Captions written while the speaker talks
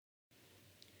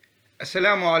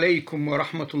السلام عليكم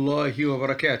ورحمة الله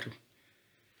وبركاته.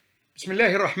 بسم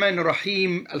الله الرحمن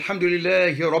الرحيم. الحمد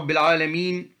لله رب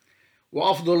العالمين،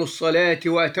 وأفضل الصلاة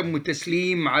وأتم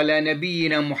التسليم على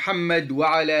نبينا محمد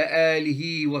وعلى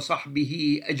آله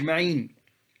وصحبه أجمعين.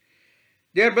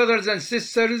 Dear brothers and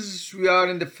sisters, we are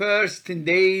in the first 10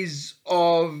 days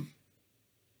of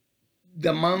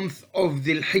the month of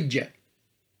Dhul Hijjah.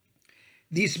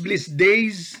 These blessed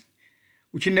days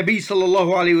which Nabi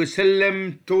sallallahu alayhi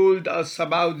wasallam told us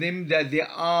about them, that they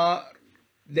are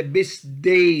the best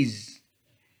days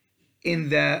in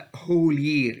the whole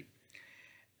year,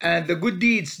 and the good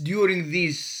deeds during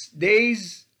these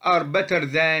days are better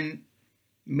than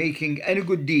making any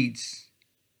good deeds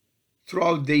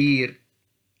throughout the year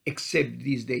except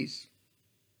these days.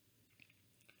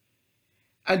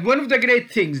 And one of the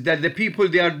great things that the people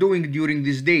they are doing during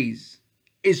these days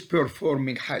is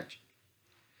performing Hajj.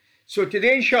 So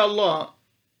today, inshallah,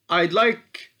 I'd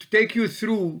like to take you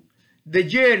through the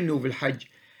journey of the Hajj,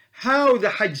 how the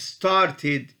Hajj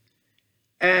started,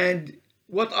 and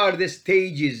what are the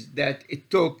stages that it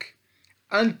took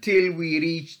until we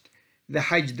reached the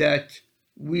Hajj that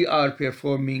we are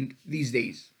performing these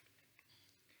days.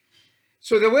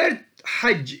 So the word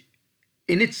Hajj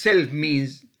in itself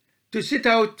means to set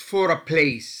out for a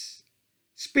place,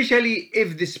 especially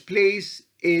if this place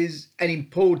is an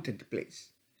important place.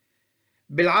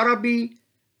 بالعربي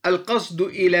القصد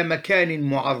إلى مكان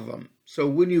معظم. So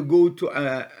when you go to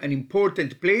an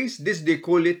important place, this they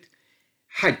call it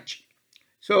Hajj.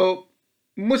 So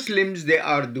Muslims, they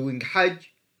are doing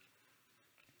Hajj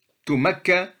to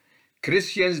Mecca.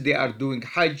 Christians, they are doing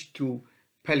Hajj to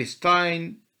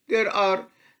Palestine. There are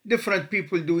different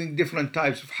people doing different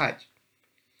types of Hajj.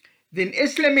 Then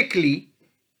Islamically,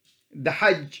 the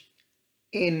Hajj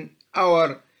in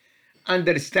our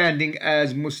understanding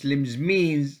as Muslims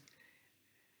means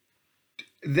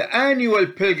the annual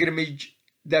pilgrimage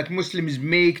that Muslims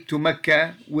make to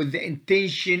Mecca with the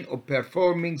intention of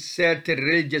performing certain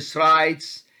religious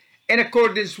rites in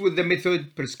accordance with the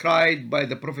method prescribed by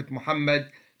the Prophet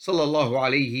Muhammad sallallahu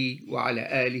alaihi wa ala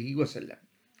alihi wasallam.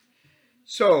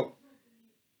 So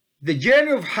the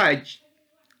journey of Hajj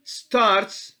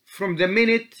starts from the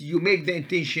minute you make the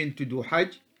intention to do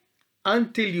Hajj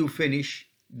until you finish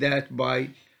that by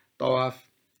Tawaf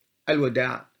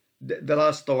al-Wada', the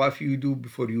last Tawaf you do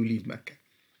before you leave Mecca.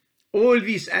 All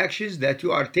these actions that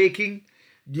you are taking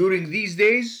during these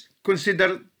days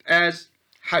considered as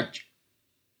Hajj.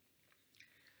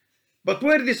 But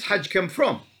where does Hajj come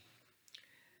from?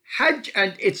 Hajj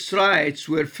and its rites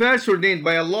were first ordained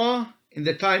by Allah in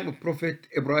the time of Prophet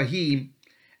Ibrahim,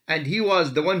 and he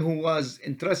was the one who was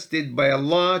entrusted by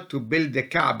Allah to build the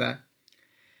Kaaba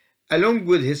along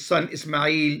with his son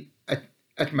Ismail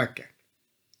at Mecca.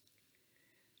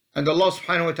 And Allah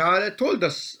subhanahu wa ta'ala told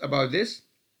us about this.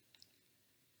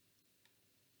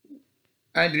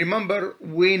 And remember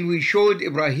when we showed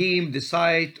Ibrahim the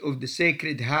site of the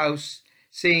sacred house,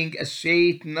 saying,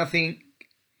 associate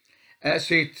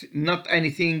not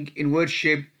anything in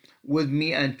worship with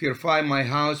me, and purify my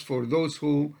house for those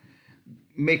who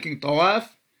making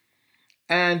tawaf,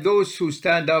 and those who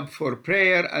stand up for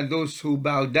prayer, and those who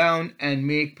bow down and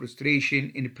make prostration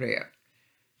in prayer.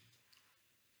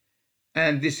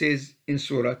 And this is in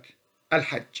Surah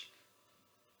Al-Hajj.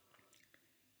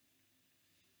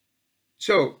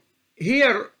 So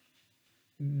here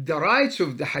the rites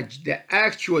of the Hajj, the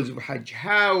actuals of Hajj,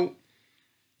 how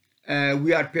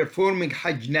we are performing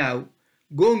Hajj now,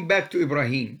 going back to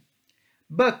Ibrahim.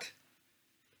 But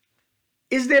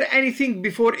is there anything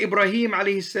before Ibrahim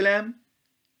alayhi salam?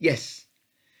 Yes.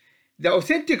 The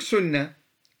authentic Sunnah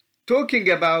talking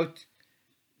about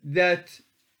that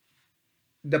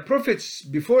the prophets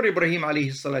before Ibrahim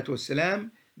alayhi salatu wasalam,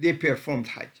 they performed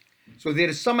Hajj. So there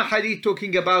is some hadith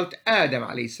talking about Adam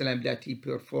alayhi salam that he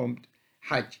performed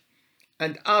Hajj.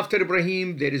 And after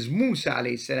Ibrahim, there is Musa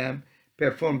alayhi salam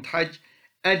performed Hajj.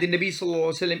 And the Nabi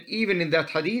sallallahu alayhi wasallam, even in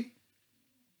that hadith,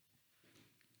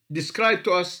 described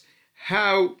to us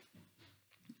how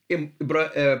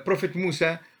Prophet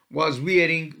Musa was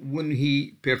wearing when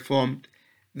he performed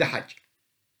the Hajj.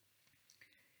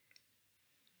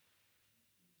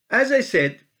 As I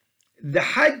said, the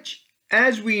Hajj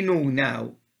as we know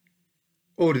now,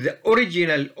 or the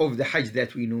original of the Hajj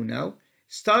that we know now,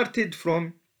 started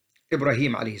from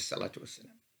Ibrahim alayhi salatu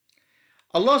wasalam.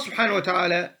 Allah subhanahu wa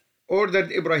ta'ala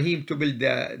ordered Ibrahim to build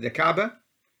the Kaaba,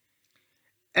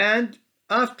 and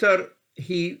after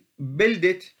he built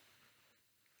it,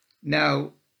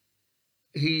 now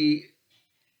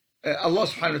Allah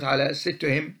subhanahu wa ta'ala said to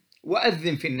him,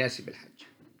 وَأَذِّن فِي النَّاسِ بِالْحَجِّ.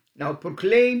 Now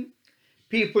proclaim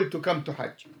people to come to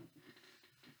Hajj.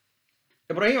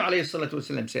 Ibrahim alayhi salatu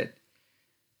wasalam said,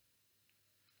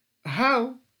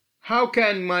 how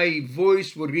can my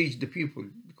voice will reach the people?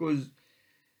 Because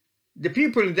the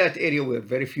people in that area were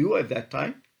very few at that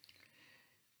time.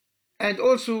 And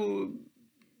also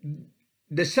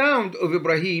the sound of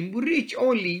Ibrahim would reach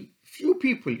only few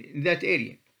people in that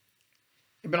area.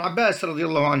 Ibn Abbas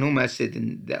radiallahu anhuma said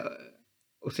in the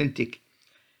authentic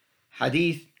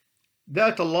hadith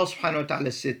that Allah subhanahu wa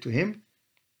ta'ala said to him,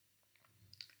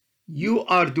 you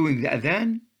are doing the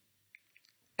adhan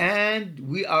and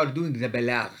we are doing the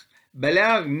balagh.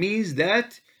 Balagh means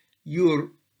that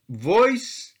your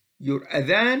voice, your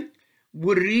adhan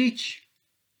will reach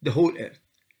the whole earth.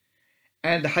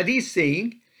 And the hadith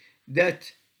saying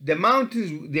that the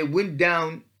mountains, they went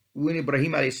down when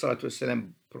Ibrahim alayhi salatu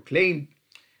wasalam proclaimed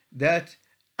that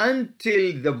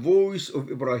until the voice of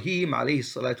Ibrahim alayhi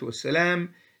salatu wasalam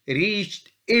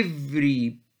reached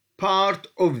every part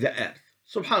of the earth.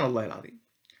 Subhanallah al-Azim.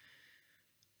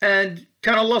 And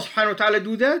can Allah subhanahu wa ta'ala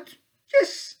do that?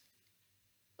 Yes.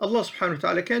 Allah subhanahu wa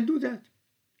ta'ala can do that.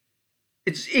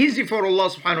 It's easy for Allah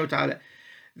subhanahu wa ta'ala.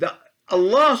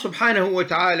 Allah subhanahu wa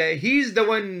ta'ala, He's the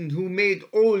one who made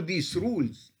all these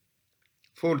rules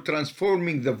for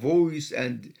transforming the voice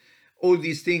and all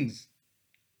these things.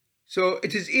 So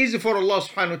it is easy for Allah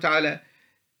subhanahu wa ta'ala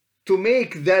to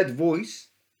make that voice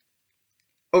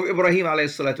of Ibrahim alayhi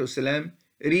salatu wasalam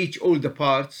reach all the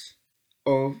parts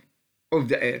of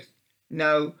the earth.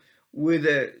 Now, with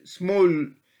a small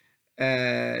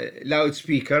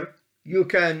loudspeaker, you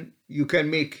can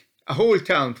make a whole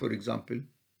town, for example,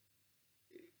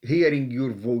 hearing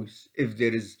your voice if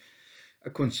there is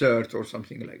a concert or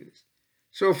something like this.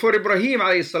 So for Ibrahim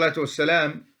alayhi salatu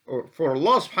wasalam, or for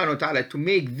Allah subhanahu wa ta'ala to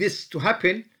make this to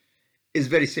happen is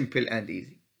very simple and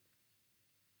easy.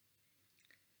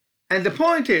 And the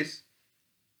point is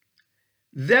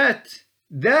that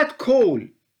that call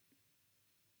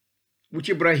which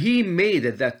Ibrahim made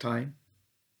at that time,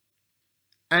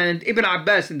 and Ibn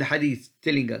Abbas in the hadith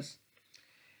telling us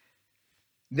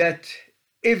that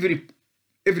every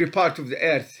part of the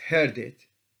earth heard it.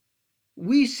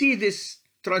 We see this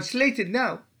translated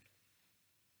now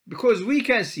because we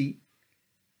can see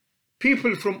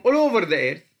people from all over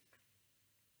the earth,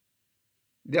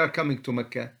 they are coming to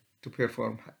Mecca to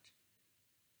perform Hajj.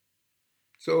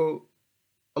 So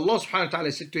Allah subhanahu wa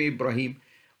ta'ala said to Ibrahim,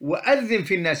 وَأَذِّن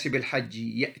فِي النَّاسِ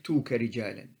بِالْحَجِّ يَأْتُوكَ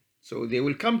رِجَالًا. So they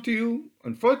will come to you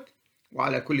on foot,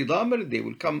 وَعَلَى كُلِّ ضَامِرٍ, they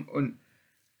will come on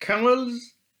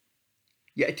camels,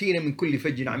 يأتين من كل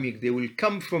فج عميق, they will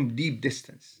come from deep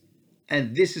distance.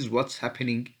 And this is what's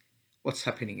happening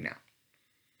now.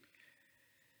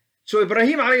 So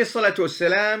Ibrahim alayhi salatu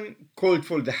wasalam called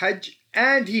for the Hajj,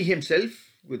 and he himself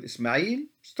with Ismail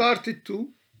started to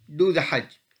do the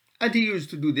Hajj, and he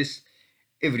used to do this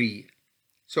every year.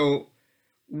 So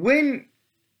when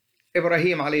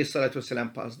Ibrahim alayhi salatu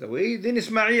wasalam passed away, then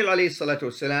Ismail alayhi salatu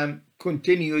wasalam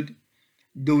continued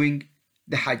doing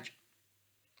the Hajj.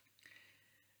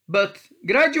 But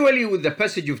gradually, with the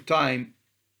passage of time,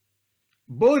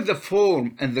 both the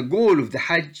form and the goal of the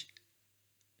Hajj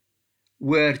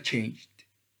were changed.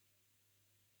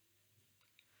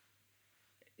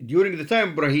 During the time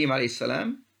of Ibrahim alayhi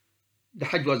salam, the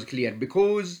Hajj was clear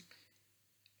because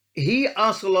he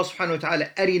asked Allah subhanahu wa ta'ala,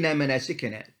 Arina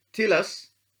manasikana, tell us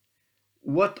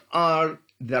what are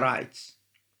the rites,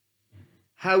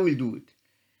 how we'll do it.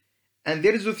 And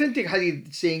there is authentic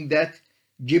hadith saying that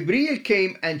Jibreel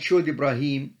came and showed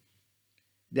Ibrahim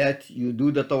that you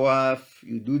do the tawaf,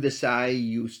 you do the sa'i,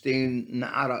 you stay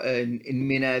in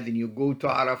Mina, then you go to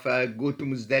Arafah, go to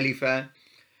Muzdalifah,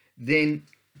 then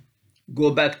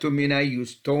go back to Mina, you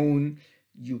stone,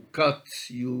 you cut,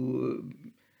 you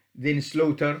then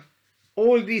slaughter.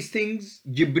 All these things,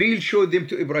 Jibreel showed them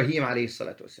to Ibrahim alayhi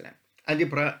salatu wasalam. And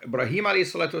Ibrahim alayhi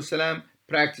salatu wasalam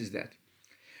practiced that.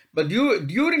 But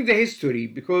during the history,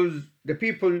 because the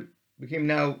people became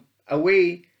now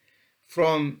away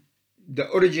from the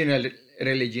original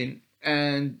religion,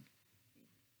 and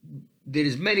there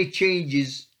is many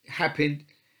changes happened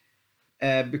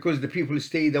because the people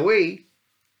stayed away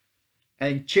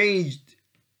and changed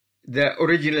the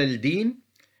original deen.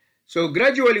 So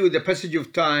gradually, with the passage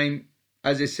of time,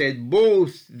 as I said,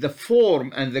 both the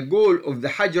form and the goal of the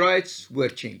Hajj rites were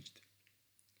changed.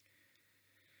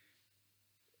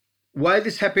 Why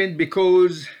this happened?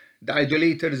 Because the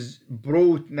idolaters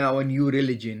brought now a new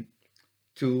religion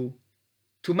to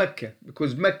Mecca,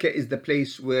 because Mecca is the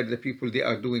place where the people, they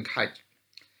are doing Hajj.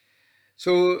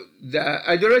 So the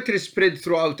idolatry spread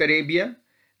throughout Arabia.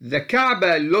 The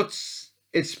Kaaba lost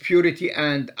its purity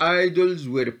and idols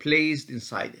were placed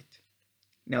inside it.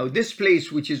 Now this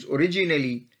place, which is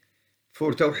originally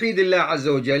for Tawheed Allah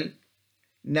Azza wa Jal,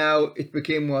 now it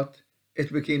became what?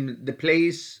 It became the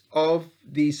place of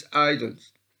these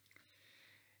idols.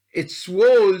 Its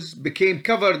walls became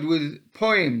covered with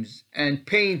poems and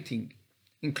painting,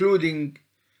 including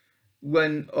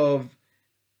one of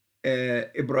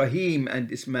Ibrahim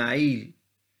and Ismail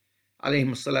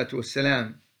alayhim salatu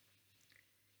wassalam.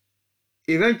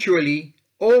 Eventually,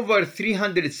 over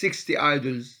 360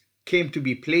 idols came to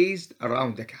be placed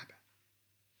around the Kaaba.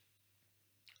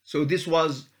 So this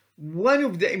was one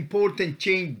of the important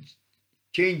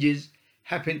changes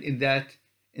happened in that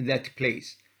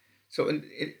place. So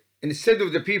instead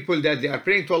of the people that they are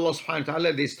praying to Allah subhanahu wa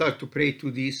ta'ala, they start to pray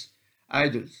to these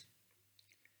idols.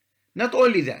 Not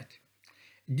only that,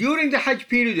 during the Hajj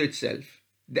period itself,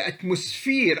 the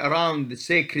atmosphere around the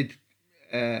sacred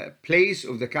place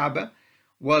of the Kaaba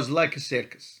was like a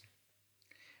circus.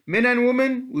 Men and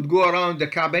women would go around the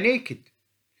Kaaba naked,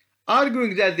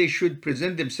 arguing that they should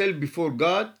present themselves before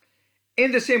God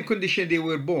in the same condition they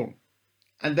were born.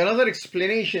 And another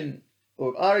explanation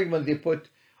or argument they put,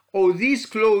 oh, these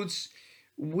clothes,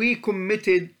 we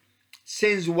committed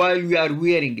sins while we are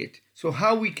wearing it. So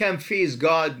how we can face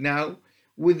God now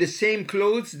with the same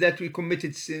clothes that we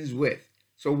committed sins with?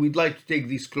 So we'd like to take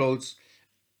these clothes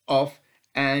off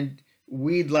and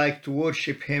we'd like to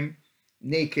worship Him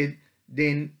naked.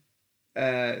 Then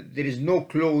there is no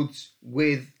clothes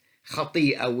with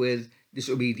khati'ah, with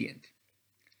disobedient.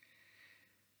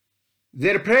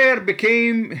 Their prayer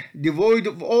became devoid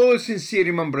of all sincere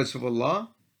remembrance of Allah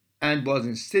and was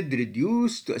instead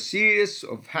reduced to a series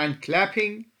of hand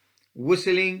clapping,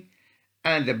 whistling,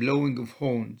 and the blowing of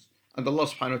horns. And Allah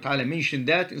subhanahu wa ta'ala mentioned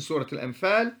that in Surah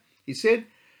Al-Anfal. He said,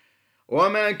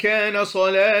 وَمَا كَانَ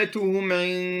صَلَاتُهُمْ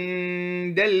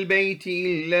عِنْدَ الْبَيْتِ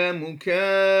إِلَّا مُكَاءً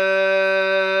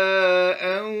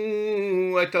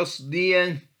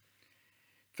وَتَصْدِيًا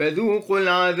فَذُوقُوا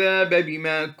الْعَذَابَ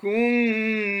بِمَا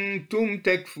كُنْتُمْ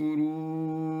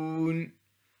تَكْفُرُونَ.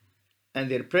 And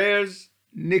their prayers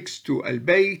next to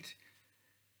Al-Bayt,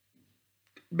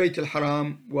 Bayt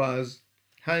al-Haram, was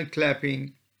hand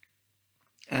clapping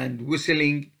and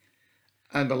whistling.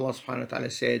 And Allah subhanahu wa ta'ala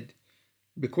said,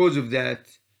 because of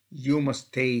that, you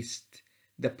must taste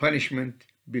the punishment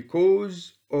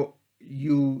because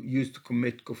you used to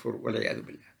commit kufr wal-'iyadhu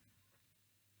billah.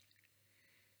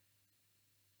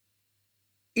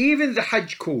 Even the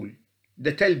Hajj call,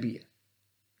 the talbiyah,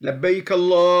 لبيك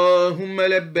اللهم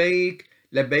لبيك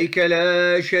لبيك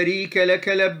لا شريك لك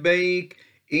لبيك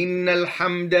إن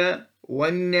الحمد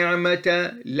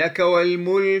والنعمة لك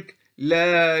والملك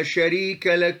لا شريك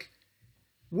لك,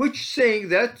 which saying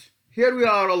that here we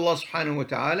are, Allah subhanahu wa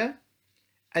ta'ala,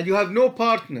 and you have no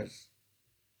partners.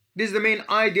 This is the main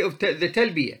idea of the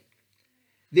talbiyah.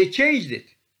 They changed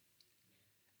it.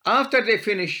 After they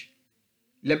finish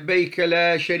لبيك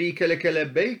لا شريك لك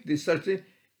لبيك, they started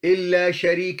إلا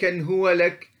شريكا هو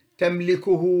لك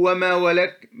تملكه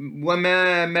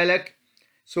وما ملك.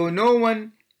 So no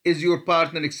one is your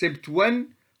partner except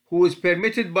one who is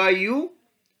permitted by you.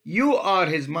 You are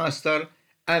his master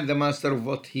and the master of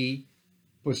what he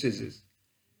possesses.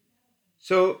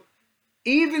 So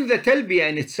even the talbiyah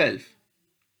in itself,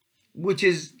 which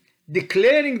is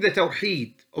declaring the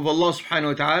tawheed of Allah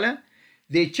subhanahu wa ta'ala,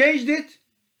 they changed it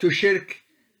to shirk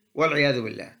wal-'iyadhu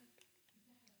billah.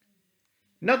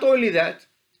 Not only that,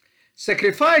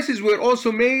 sacrifices were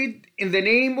also made in the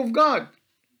name of God.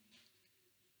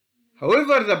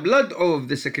 However, the blood of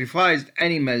the sacrificed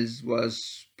animals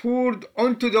was poured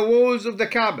onto the walls of the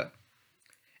Kaaba,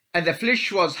 and the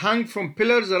flesh was hung from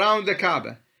pillars around the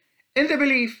Kaaba, in the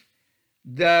belief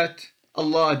that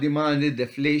Allah demanded the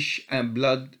flesh and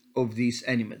blood of these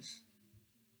animals.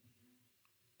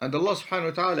 And Allah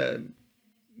subhanahu wa ta'ala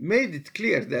made it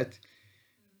clear that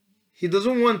He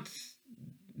doesn't want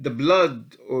the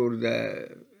blood or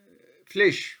the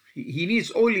flesh. He needs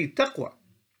only taqwa.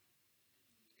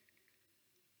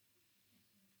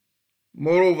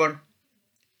 Moreover,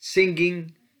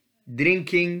 singing,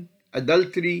 drinking,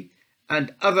 adultery,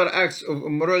 and other acts of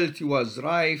immorality was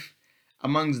rife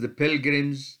amongst the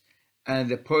pilgrims, and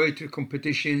the poetry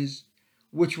competitions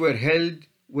which were held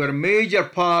were a major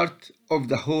part of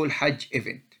the whole Hajj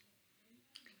event.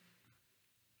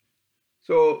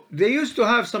 So they used to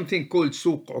have something called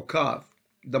Suq Uqab,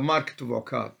 the market of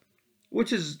Uqab,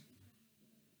 which is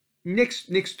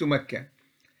next to Mecca.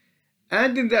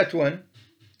 And in that one,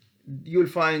 you'll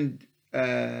find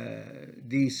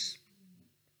these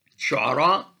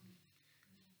shu'ara,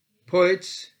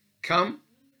 poets, come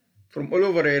from all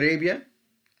over Arabia,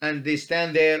 and they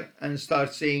stand there and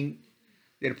start saying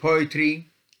their poetry.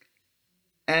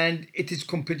 And it is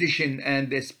competition,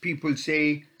 and as people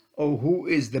say, oh, who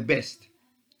is the best?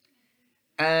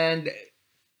 And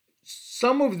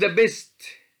some of the best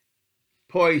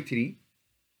poetry,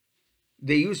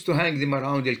 they used to hang them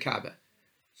around Al-Kaaba.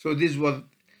 So this was,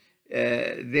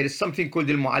 there is something called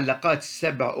المعلقات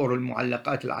السبع or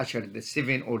المعلقات العشر, the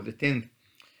 7 or the 10th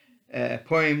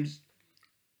poems.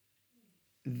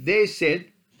 They said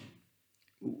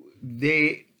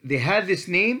they had this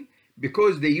name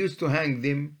because they used to hang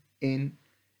them in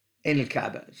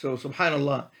Al-Kaaba. So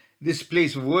subhanallah, this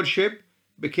place of worship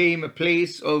became a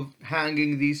place of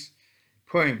hanging these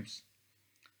poems.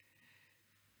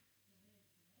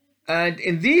 And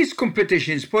in these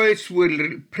competitions, poets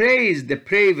will praise the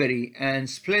bravery and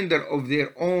splendor of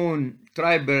their own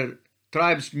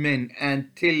tribesmen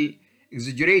and tell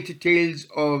exaggerated tales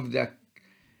of the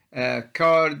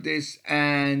cowardice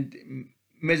and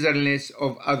miserliness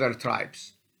of other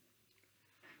tribes.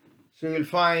 So you'll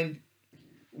find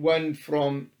one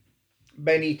from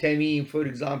Bani Tamim, for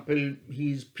example,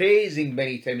 he's praising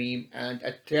Bani Tamim and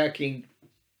attacking,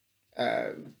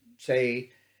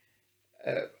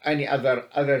 any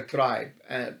other tribe.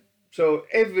 So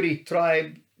every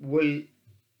tribe will,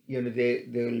 they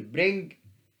will bring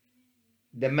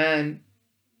the man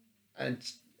and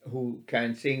who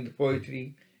can sing the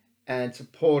poetry and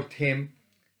support him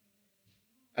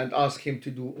and ask him to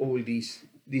do all these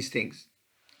things.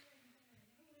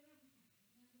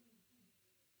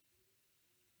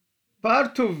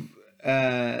 Part of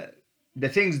the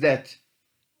things that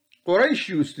Quraysh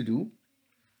used to do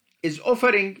is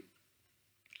offering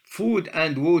food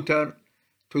and water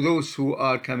to those who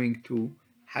are coming to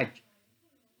Hajj.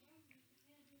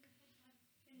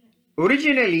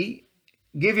 Originally,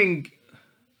 giving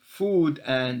food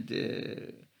and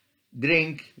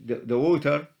drink, the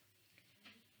water,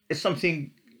 is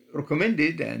something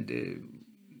recommended and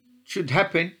should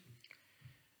happen.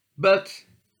 But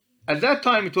at that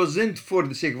time, it wasn't for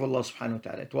the sake of Allah subhanahu wa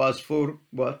ta'ala. It was for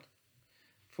what?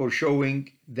 For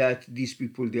showing that these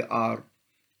people, they are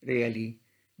really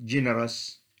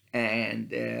generous and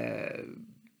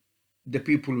the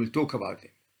people will talk about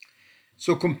them.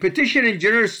 So competition and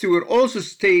generosity were also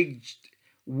staged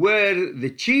where the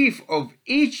chief of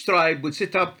each tribe would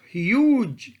set up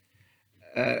huge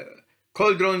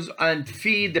cauldrons and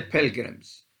feed the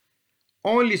pilgrims,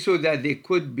 only so that they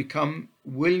could become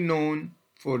well known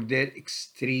for their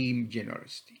extreme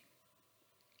generosity.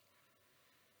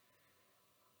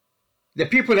 The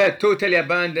people had totally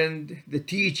abandoned the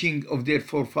teaching of their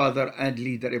forefather and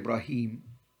leader Ibrahim.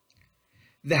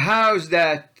 The house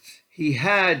that he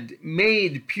had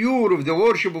made pure of the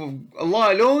worship of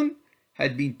Allah alone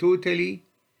had been totally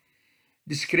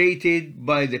desecrated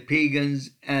by the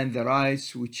pagans, and the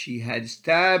rites which he had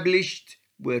established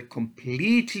were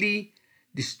completely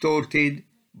distorted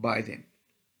by them.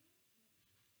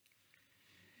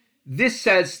 This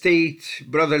sad state,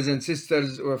 brothers and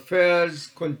sisters, of affairs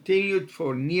continued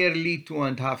for nearly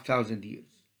 2,500 years.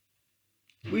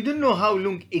 We don't know how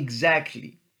long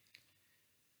exactly,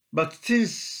 but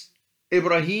since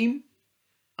Ibrahim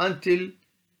until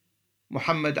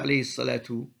Muhammad alayhi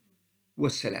salatu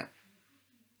wassalam.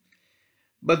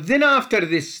 But then after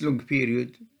this long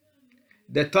period,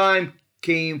 the time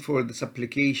came for the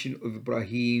supplication of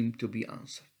Ibrahim to be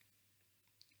answered.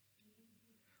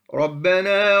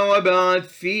 ربنا وابعث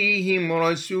فيهم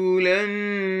رسولا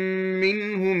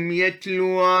منهم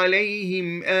يتلو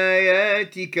عليهم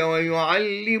آياتك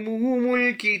ويعلمهم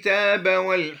الكتاب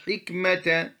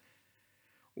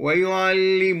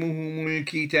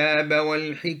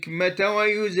والحكمة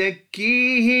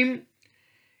ويزكيهم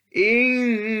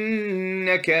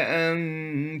إنك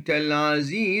أنت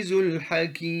العزيز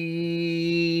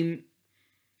الحكيم.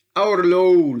 Our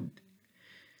Lord,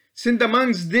 send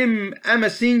amongst them a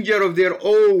messenger of their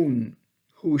own,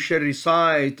 who shall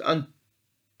recite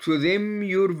unto them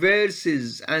your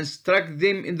verses, and instruct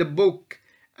them in the book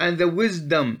and the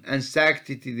wisdom, and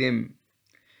sanctity them.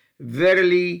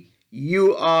 Verily,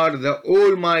 you are the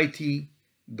Almighty,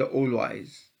 the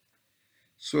All-Wise.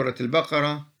 Surah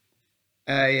Al-Baqarah,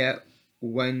 Ayah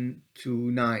 1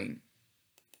 to 9.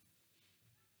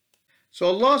 So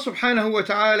Allah subhanahu wa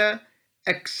ta'ala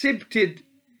accepted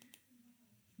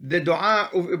the dua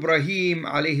of Ibrahim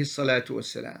alayhi salatu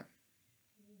wasalam.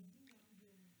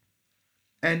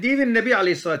 And even Nabi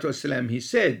alayhi salatu wasalam, he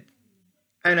said,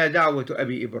 Ana da'watu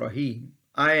Abi Ibrahim,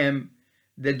 I am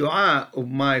the dua of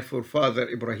my forefather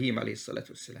Ibrahim alayhi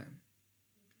salatu wasalam.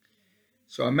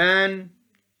 So a man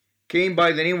came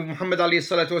by the name of Muhammad alayhi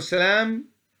salatu wasalam,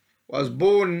 was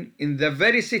born in the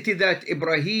very city that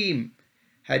Ibrahim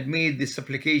had made this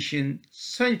supplication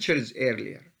centuries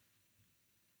earlier.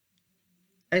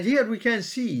 And here we can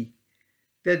see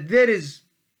that there is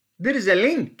a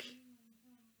link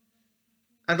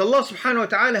And Allah subhanahu wa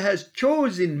ta'ala has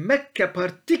chosen Mecca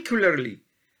particularly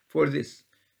for this.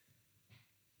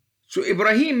 So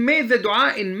Ibrahim made the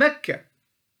dua in Mecca.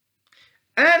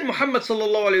 And Muhammad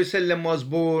sallallahu alayhi wasallam was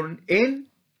born in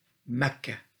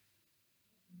Mecca.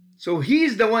 So he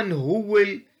is the one who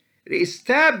will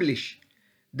reestablish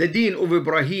the deen of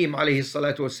Ibrahim alayhi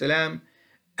salatu wasalam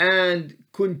and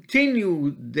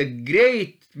continue the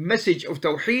great message of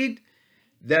Tawheed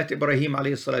that Ibrahim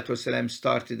alayhi salatu wasalam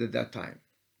started at that time.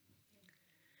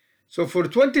 So for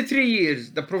 23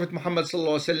 years, the Prophet Muhammad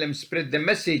sallallahu alaihi wasallam spread the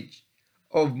message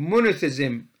of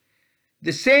monotheism,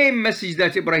 the same message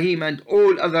that Ibrahim and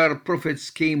all other prophets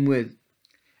came with,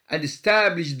 and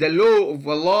established the law of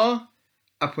Allah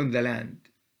upon the land.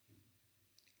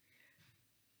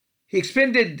 He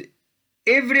expended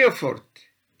every effort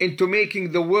into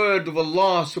making the word of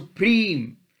Allah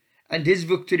supreme, and his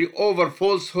victory over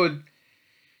falsehood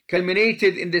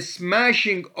culminated in the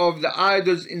smashing of the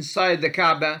idols inside the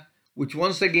Kaaba, which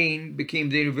once again became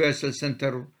the universal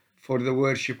center for the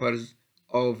worshippers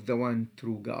of the one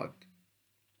true God.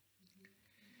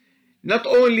 Not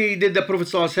only did the Prophet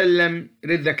ﷺ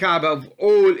rid the Kaaba of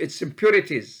all its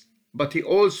impurities, but he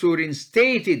also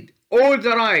reinstated all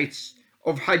the rights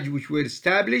of Hajj which were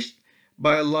established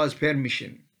by Allah's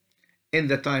permission in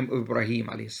the time of Ibrahim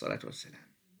alayhi salatu wasalam.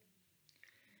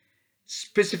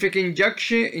 Specific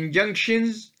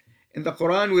injunctions in the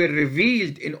Quran were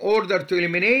revealed in order to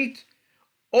eliminate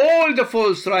all the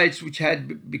false rites which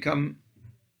had become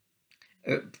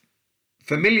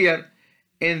familiar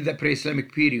in the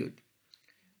pre-Islamic period.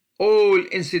 All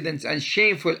incidents and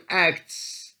shameful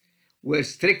acts were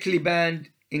strictly banned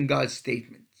in God's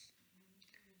statements.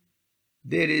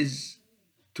 There is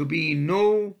to be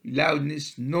no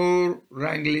loudness nor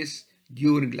wrangleness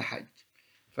during the Hajj.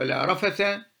 فلا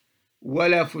رفث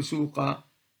ولا فسوق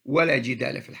ولا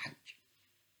جدال في الحج.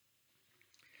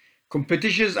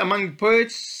 Competitions among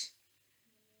poets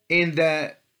in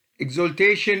the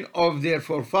exaltation of their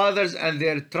forefathers and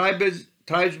their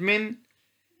tribesmen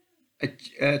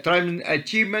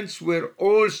achievements were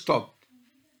all stopped.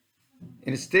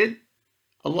 Instead,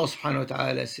 Allah subhanahu wa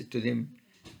ta'ala said to them,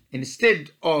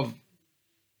 instead of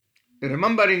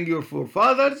remembering your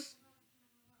forefathers,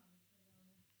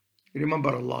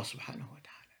 remember Allah subhanahu wa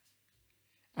ta'ala.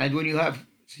 And when you have,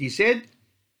 he said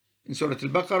in Surah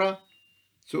Al-Baqarah,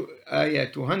 so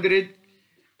ayah 200,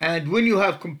 and when you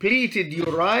have completed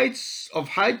your rites of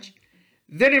Hajj,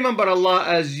 then remember Allah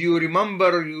as you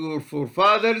remember your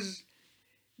forefathers,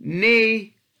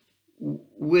 nay,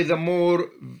 with a more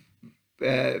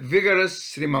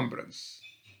vigorous remembrance.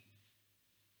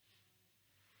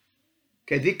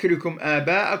 كذكركم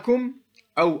آباءكم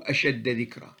أو أشد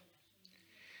ذكرا.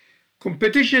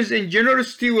 Competitions in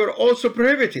generosity were also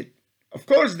prohibited. Of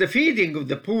course, the feeding of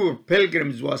the poor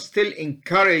pilgrims was still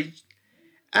encouraged,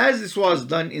 as this was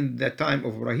done in the time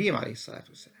of Ibrahim alayhi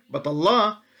salatu wasalam. But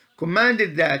Allah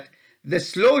commanded that the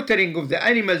slaughtering of the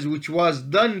animals which was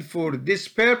done for this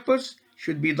purpose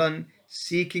should be done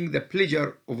seeking the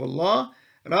pleasure of Allah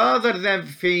rather than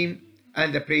fame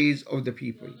and the praise of the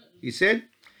people. He said,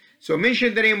 so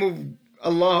mention the name of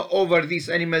Allah over these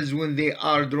animals when they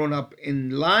are drawn up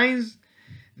in lines.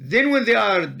 Then when they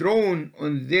are drawn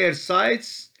on their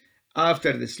sides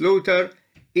after the slaughter,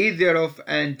 eat thereof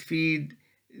and feed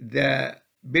the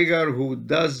beggar who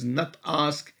does not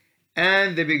ask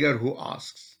and the beggar who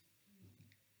asks.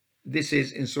 This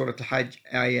is in Surah Al-Hajj,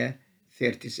 ayah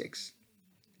 36.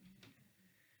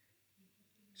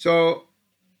 So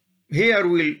here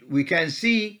we can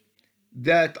see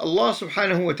that Allah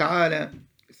subhanahu wa ta'ala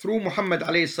through Muhammad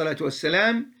alayhi salatu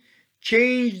wasalam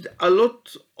changed a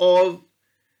lot of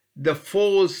the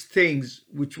false things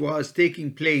which was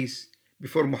taking place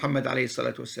before Muhammad alayhi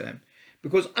salatu wasalam.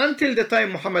 Because until the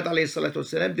time Muhammad alayhi salatu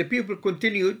wasalam, the people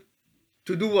continued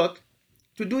to do what?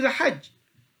 To do the Hajj.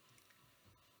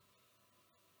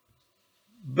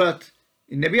 But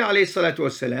Nabi alayhi salatu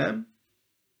wasalam,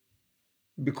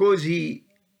 because he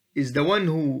is the one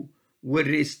who will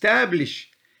reestablish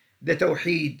the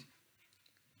Tawheed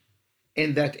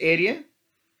in that area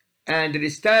and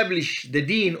reestablish the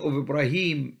deen of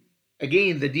Ibrahim,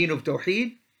 again the deen of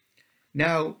Tawheed.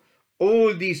 Now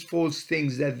all these false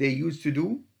things that they used to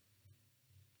do,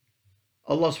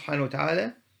 Allah subhanahu wa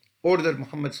ta'ala ordered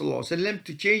Muhammad sallallahu alaihi wasallam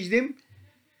to change them,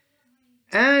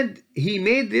 and he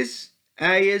made this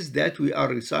ayahs that we are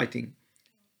reciting,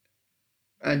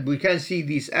 and we can see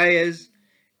these ayahs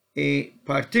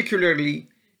particularly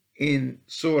in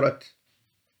Surah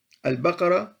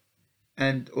Al-Baqarah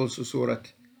and also Surah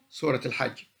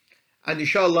Al-Hajj. And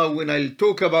inshallah, when I'll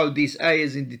talk about these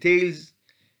ayahs in details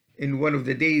in one of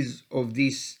the days of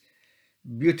this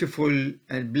beautiful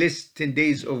and blessed 10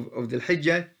 days of the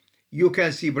Hijjah, you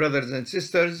can see, brothers and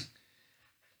sisters,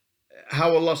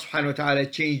 how Allah subhanahu wa ta'ala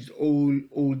changed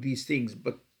all these things.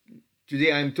 But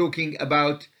today I'm talking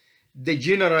about the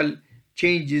general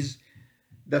changes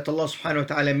that Allah subhanahu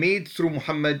wa ta'ala made through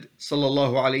Muhammad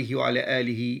sallallahu alayhi wa ala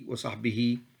alihi wa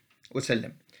sahbihi wa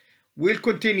sallam. We'll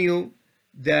continue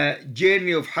the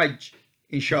journey of Hajj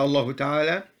inshallah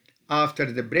ta'ala after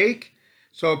the break.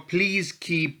 So please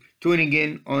keep tuning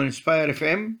in on Inspire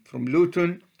FM from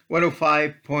Luton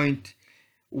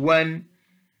 105.1,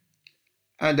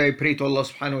 and I pray to Allah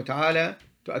subhanahu wa ta'ala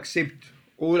to accept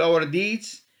all our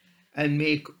deeds and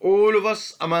make all of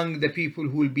us among the people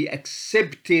who will be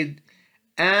accepted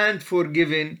and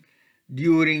forgiven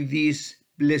during these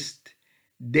blessed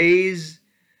days.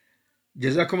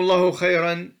 Jazakumullahu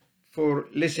khairan for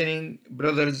listening,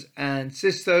 brothers and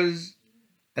sisters.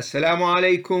 Assalamu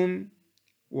alaikum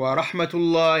wa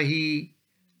rahmatullahi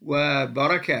wa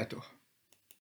barakatuh.